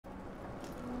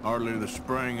Hardly the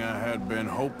spring I had been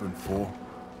hoping for.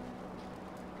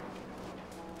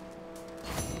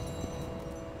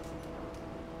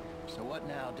 So what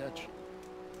now, Dutch?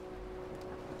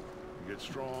 We get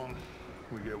strong,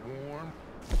 we get warm.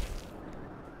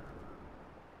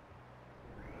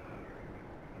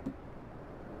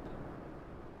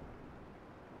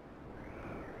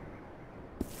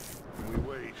 And we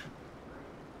wait.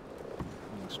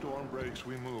 When the storm breaks,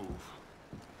 we move.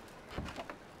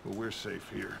 But we're safe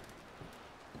here.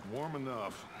 Warm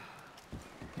enough.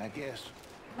 I guess.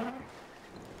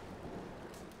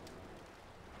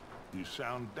 You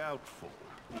sound doubtful.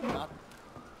 Not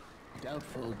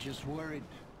doubtful, just worried.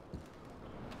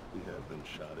 We have been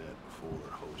shot at before,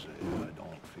 Jose. I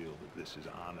don't feel that this is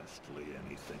honestly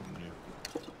anything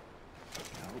new.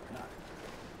 I hope not.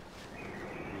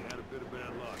 We had a bit of bad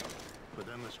luck, but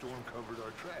then the storm covered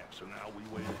our tracks, so now we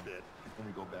wait a bit, and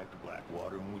we go back to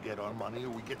Blackwater, and we get our money, or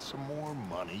we get some more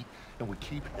money, and we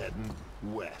keep heading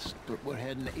west. But we're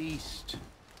heading east.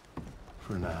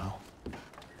 For now.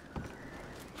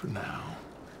 For now.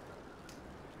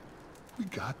 We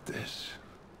got this.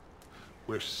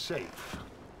 We're safe.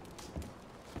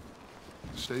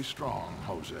 Stay strong,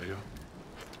 Hosea.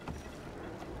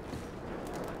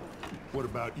 What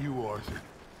about you, Arthur?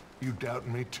 You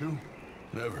doubting me too?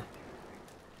 Never.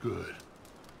 Good.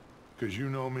 'Cause you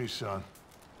know me, son.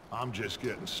 I'm just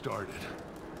getting started.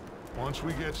 Once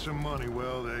we get some money,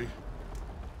 well,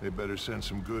 they better send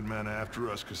some good men after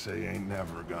us, 'cause they ain't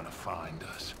never gonna find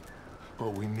us.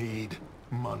 But we need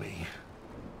money.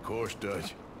 Of course,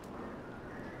 Dutch.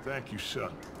 Thank you,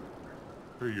 son,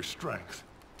 for your strength.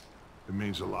 It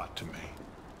means a lot to me.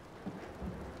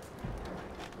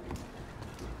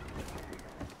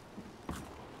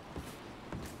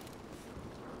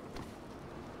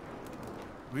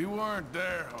 We weren't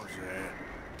there, Jose.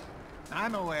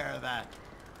 I'm aware of that.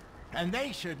 And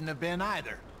they shouldn't have been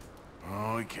either.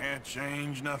 Oh, we can't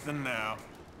change nothing now.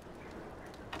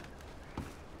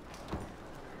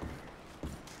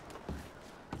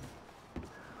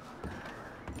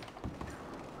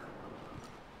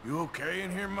 You okay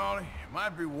in here, Molly? It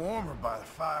might be warmer by the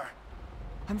fire.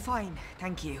 I'm fine,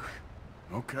 thank you.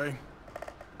 Okay.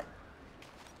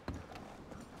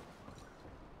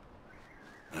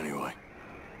 Anyway,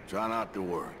 try not to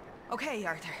worry. Okay,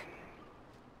 Arthur.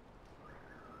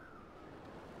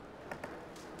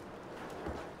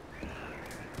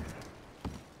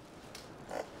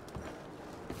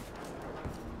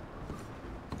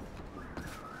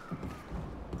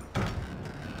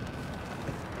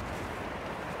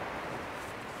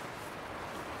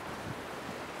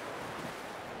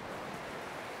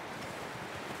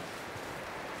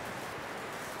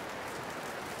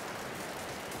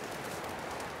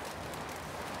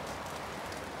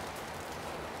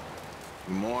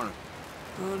 Good morning.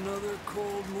 Another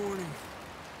cold morning.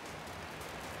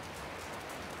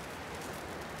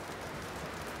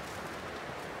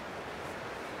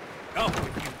 Up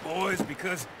with you boys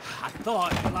because I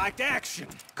thought you liked action.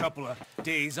 Couple of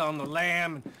days on the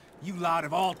lam, and you lot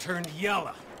have all turned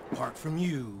yellow. Apart from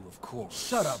you, of course.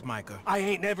 Shut up, Micah. I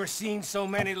ain't never seen so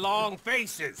many long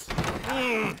faces.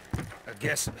 I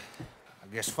guess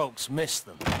folks miss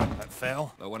them. That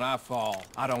fell. But when I fall,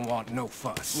 I don't want no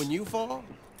fuss. When you fall,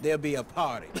 there'll be a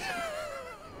party.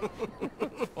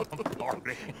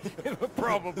 Party?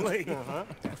 Probably.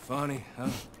 That funny, huh?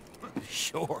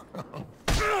 Sure.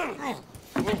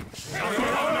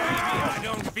 I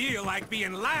don't feel like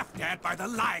being laughed at by the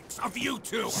likes of you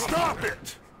two. Stop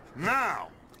it! Now!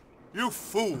 You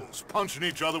fools punching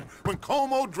each other when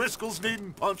Como Driscoll's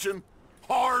needing punching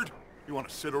hard. You want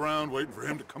to sit around waiting for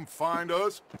him to come find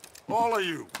us? All of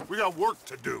you, we got work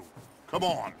to do. Come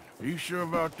on. Are you sure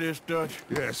about this, Dutch?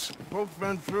 Yes. Folks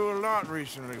been through a lot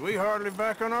recently. We hardly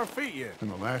back on our feet yet.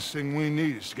 And the last thing we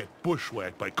need is to get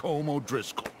bushwhacked by Como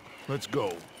Driscoll. Let's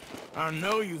go. I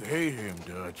know you hate him,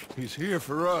 Dutch. He's here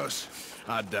for us.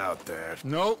 I doubt that.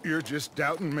 No, you're just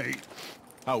doubting me.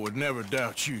 I would never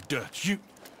doubt you, Dutch.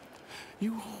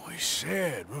 You always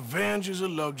said revenge is a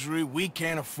luxury we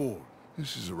can't afford.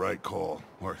 This is the right call,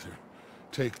 Arthur.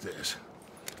 Take this.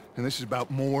 And this is about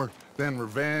more than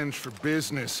revenge for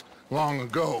business long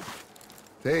ago.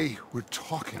 They were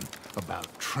talking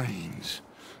about trains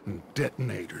and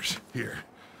detonators here.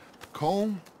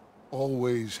 Colm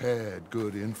always had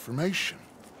good information.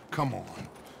 Come on.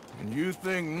 And you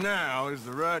think now is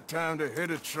the right time to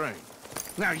hit a train?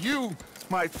 Now you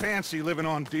might fancy living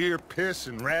on deer piss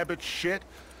and rabbit shit.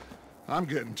 I'm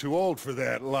getting too old for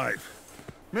that life.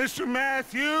 Mr.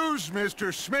 Matthews,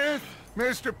 Mr. Smith,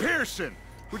 Mr. Pearson,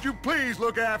 would you please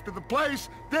look after the place?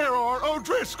 There are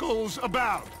O'Driscolls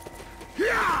about.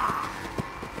 Yeah!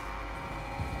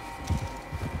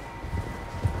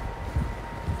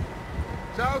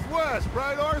 Southwest,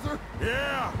 right, Arthur?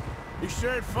 Yeah. He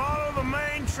said follow the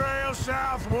main trail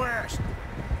southwest.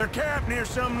 They're camped near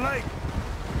some lake.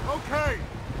 Okay,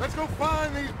 let's go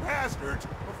find these bastards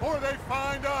before they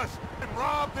find us and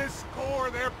rob this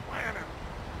core they're planning.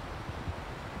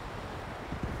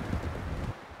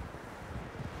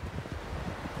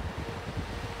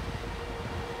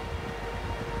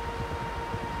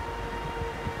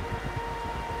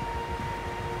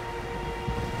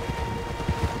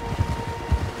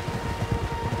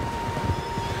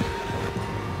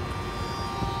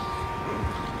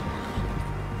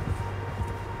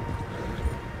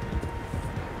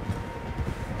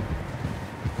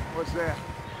 What's that?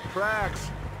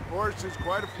 Tracks. Horses,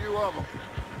 quite a few of them.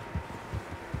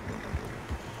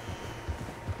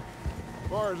 As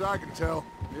far as I can tell,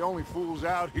 the only fools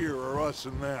out here are us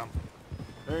and them.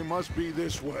 They must be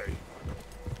this way.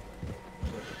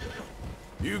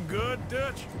 You good,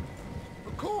 Dutch?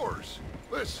 Of course.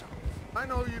 Listen, I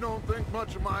know you don't think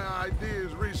much of my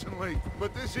ideas recently,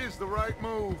 but this is the right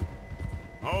move.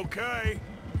 Okay.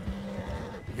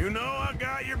 You know I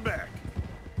got your back.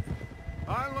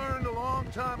 I learned a long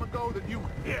time ago that you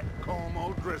hit Colm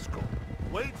O'Driscoll.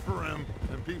 Wait for him,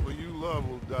 and people you love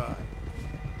will die.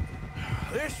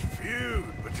 This feud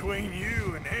between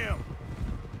you and him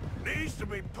needs to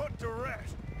be put to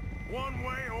rest, one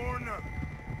way or another.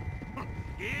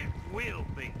 It will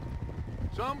be.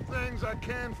 Some things I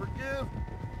can forgive,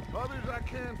 others I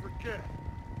can forget.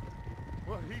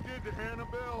 What he did to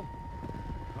Annabelle,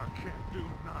 I can't do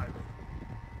neither.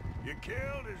 You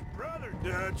killed his brother,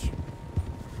 Dutch.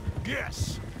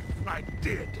 Yes, I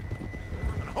did.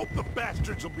 And I hope the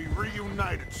bastards will be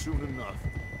reunited soon enough.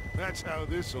 That's how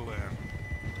this'll end.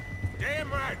 Damn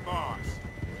right, boss.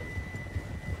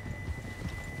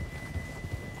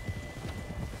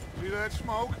 See that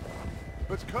smoke?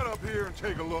 Let's cut up here and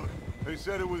take a look. They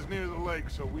said it was near the lake,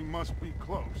 so we must be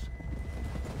close.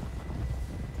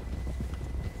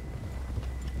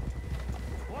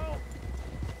 Whoa!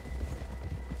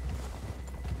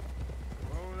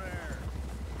 Whoa there.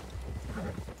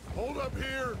 Hold up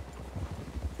here.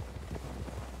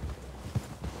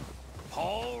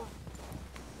 Paul?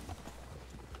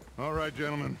 All right,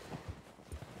 gentlemen.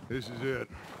 This is it.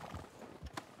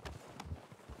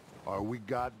 Are we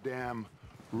goddamn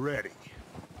ready?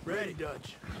 Ready,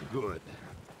 Dutch. Good.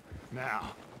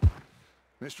 Now,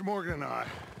 Mr. Morgan and I,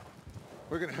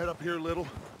 we're gonna head up here a little,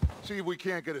 see if we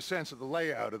can't get a sense of the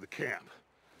layout of the camp.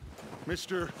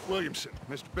 Mr. Williamson,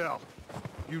 Mr. Bell,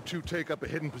 you two take up a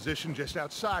hidden position just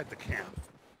outside the camp.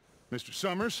 Mr.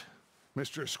 Summers,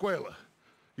 Mr. Escuela,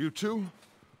 you two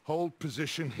hold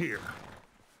position here.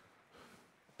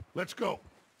 Let's go.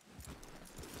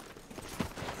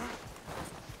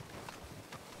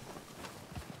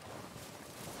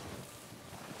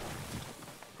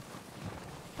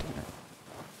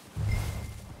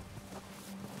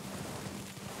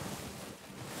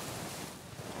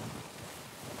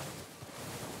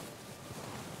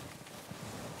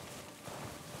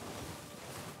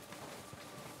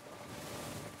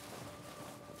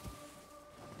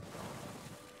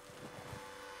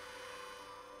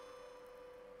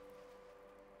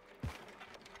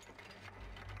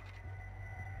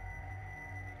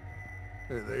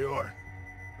 There they are.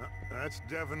 That's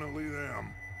definitely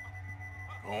them.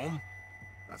 Home?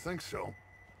 I think so.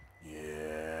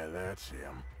 Yeah, that's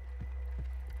him.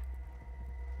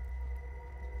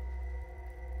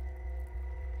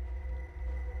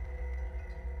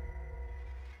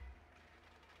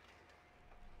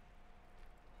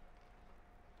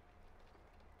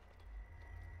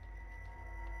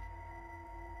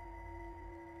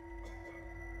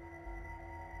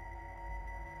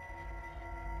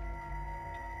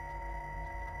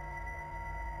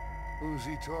 Who's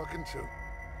he talking to?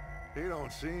 He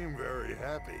don't seem very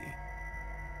happy.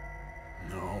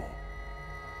 No.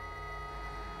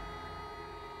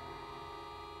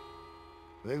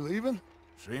 They leaving?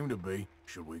 Seem to be.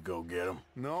 Should we go get him?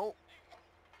 No.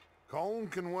 Colm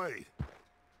can wait.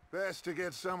 Best to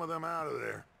get some of them out of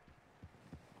there.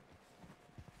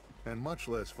 And much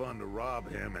less fun to rob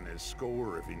him and his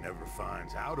score if he never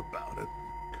finds out about it.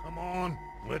 Come on,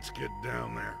 let's get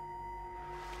down there.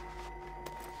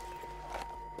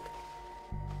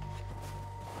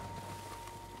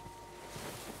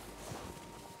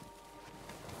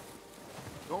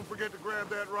 Don't forget to grab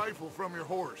that rifle from your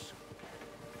horse.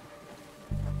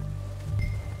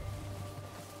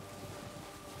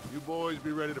 You boys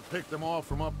be ready to pick them off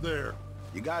from up there.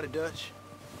 You got it, Dutch.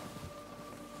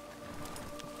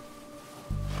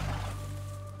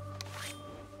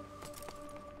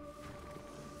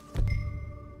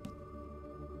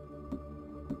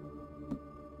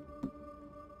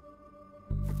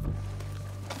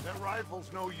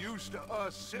 rifle's no use to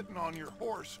us sitting on your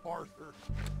horse, Arthur.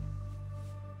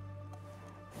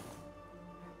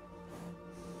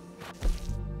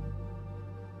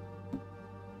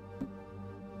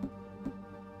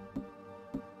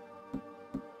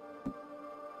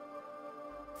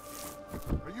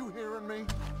 Are you hearing me?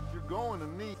 You're going to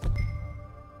need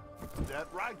that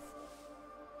rifle.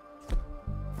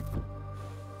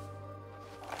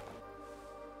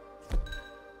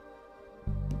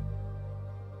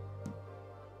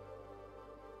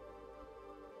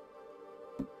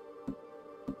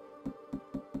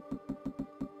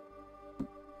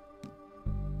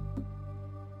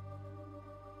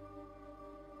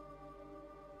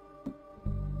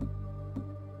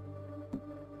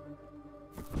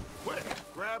 Quick,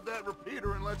 grab that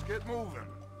repeater and let's get moving.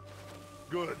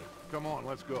 Good. Come on,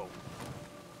 let's go.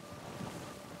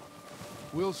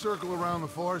 We'll circle around the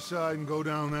far side and go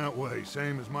down that way,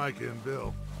 same as Micah and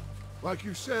Bill. Like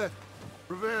you said,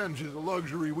 revenge is a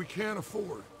luxury we can't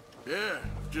afford. Yeah,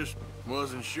 just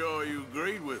wasn't sure you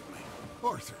agreed with me.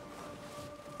 Arthur.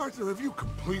 Arthur, have you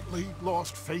completely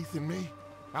lost faith in me?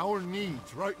 Our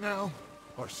needs right now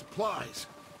are supplies,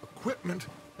 equipment,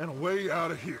 and a way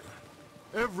out of here.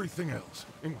 Everything else,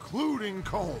 including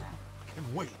Colm,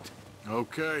 can wait.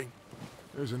 Okay.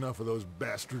 There's enough of those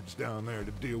bastards down there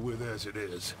to deal with as it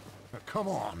is. Now, come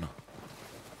on.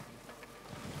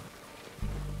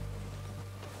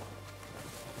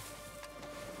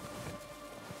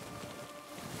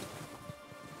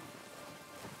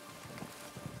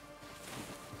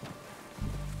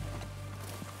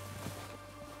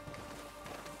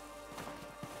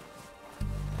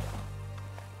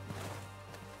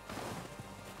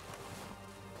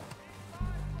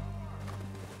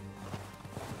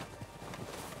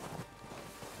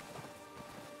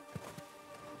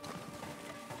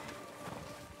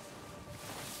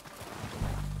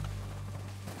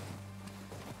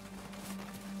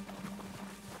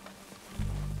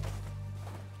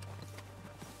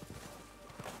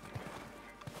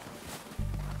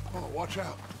 Oh, watch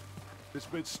out. This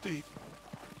bit's steep.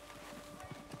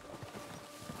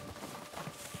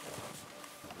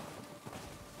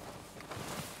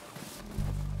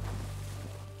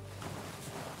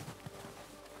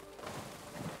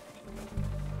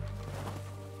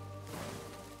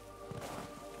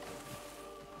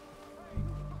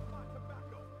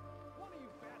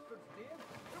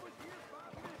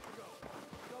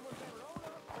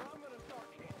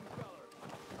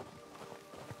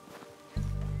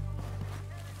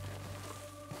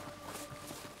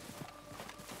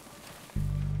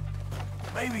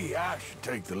 Maybe I should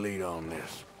take the lead on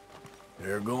this.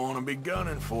 They're going to be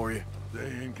gunning for you. They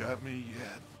ain't got me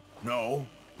yet. No,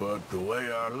 but the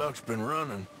way our luck's been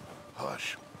running...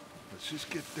 Hush. Let's just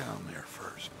get down there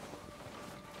first.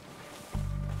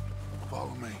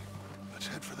 Follow me. Let's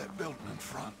head for that building in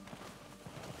front.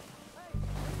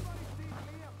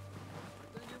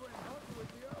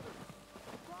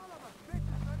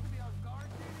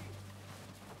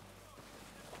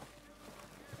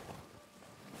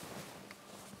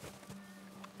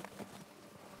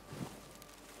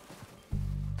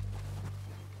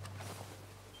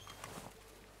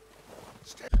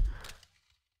 Stay.